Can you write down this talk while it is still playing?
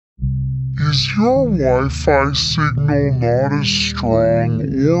Is your Wi-Fi signal not as strong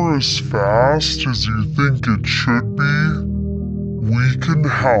or as fast as you think it should be? We can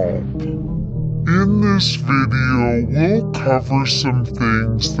help. In this video, we'll cover some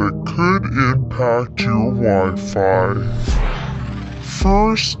things that could impact your Wi-Fi.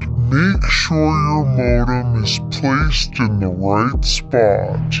 First, make sure your modem is placed in the right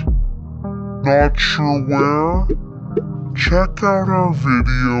spot. Not sure where? Check out our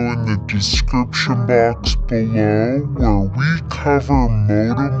video in the description box below where we cover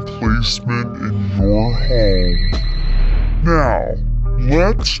modem placement in your home. Now,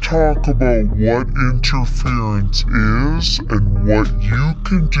 let's talk about what interference is and what you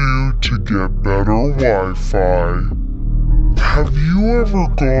can do to get better Wi-Fi. Have you ever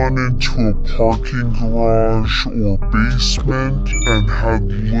gone into a parking garage or basement and had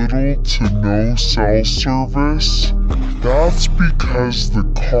little to no cell service? That's because the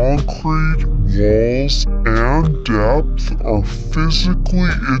concrete, walls, and depth are physically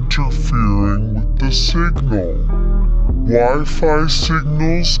interfering with the signal. Wi-Fi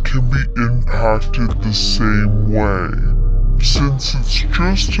signals can be impacted the same way, since it's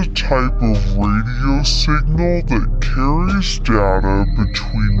just a type of radio signal that carries data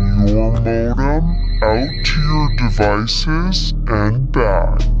between your modem out to your devices and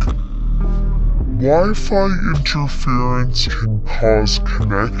back. Wi-Fi interference can cause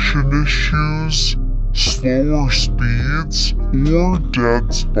connection issues, slower speeds, or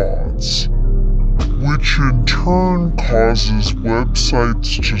dead spots, which in turn causes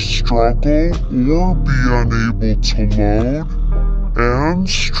websites to struggle or be unable to load, and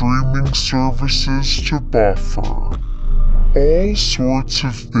streaming services to buffer. All sorts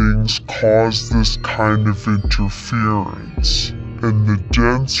of things cause this kind of interference, and the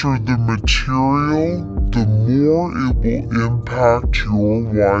denser the material, the more it will impact your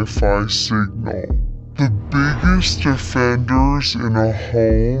Wi-Fi signal. The biggest offenders in a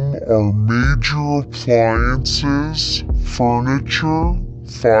home are major appliances, furniture,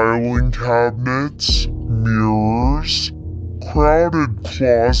 filing cabinets, mirrors, crowded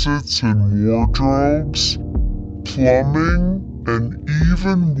closets and wardrobes, plumbing, and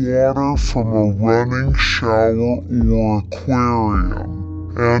even water from a running shower or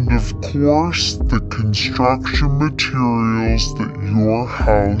aquarium. And of course, the construction materials that your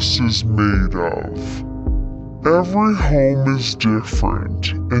house is made of. Every home is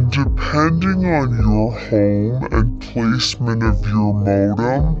different, and depending on your home and placement of your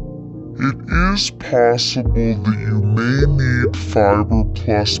modem, it is possible that you may need Fiber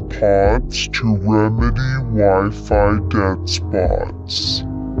Plus pods to remedy Wi-Fi dead spots.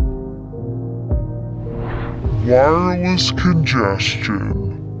 Wireless congestion.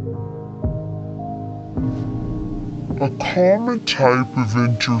 A common type of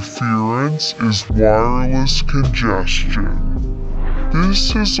interference is wireless congestion.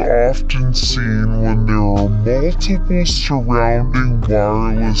 This is often seen when there are multiple surrounding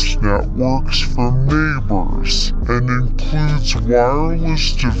wireless networks from neighbors, and includes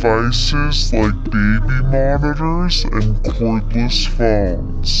wireless devices like baby monitors and cordless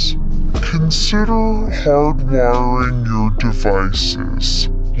phones. Consider hardwiring your devices,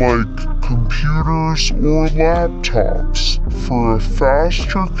 like computers or laptops, for a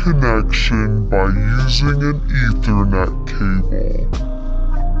faster connection by using an Ethernet cable.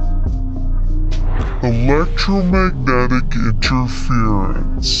 Electromagnetic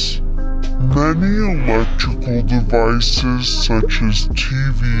interference. Many electrical devices such as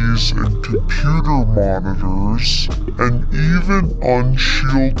TVs and computer monitors, and even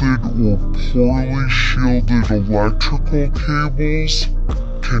unshielded or poorly shielded electrical cables,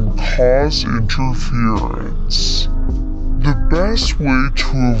 can cause interference. The best way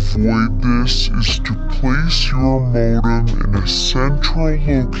to avoid this is to place your modem in a central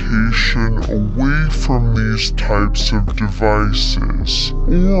location away from these types of devices,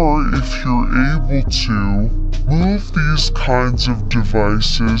 or if you're able to, move these kinds of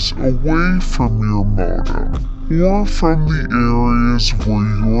devices away from your modem, or from the areas where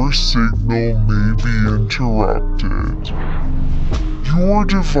your signal may be interrupted. Your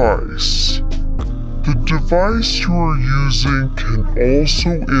device. The device you are using can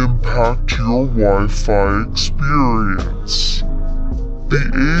also impact your Wi-Fi experience. The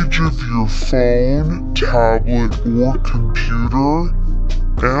age of your phone, tablet, or computer,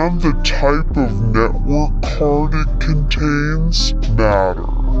 and the type of network card it contains matter.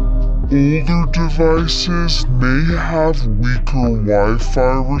 Older devices may have weaker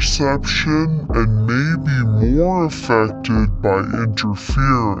Wi-Fi reception and may be more affected by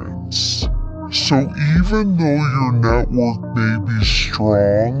interference. So even though your network may be strong,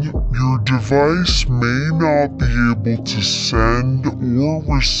 strong, your device may not be able to send or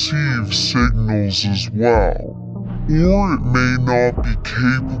receive signals as well, or it may not be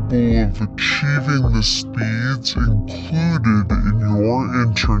capable of achieving the speeds included in your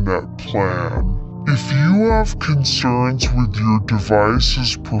internet plan. If you have concerns with your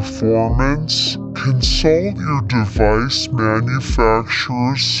device's performance, consult your device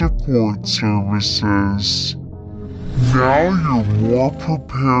manufacturer's support services. Now you're more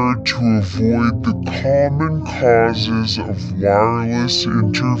prepared to avoid the common causes of wireless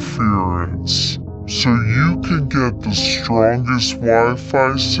interference, so you can get the strongest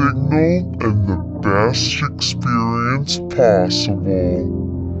Wi-Fi signal and the best experience possible.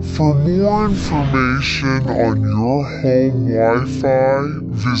 For more information on your home Wi-Fi,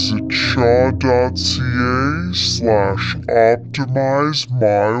 visit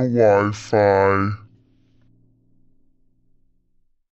shaw.ca/optimizemywifi.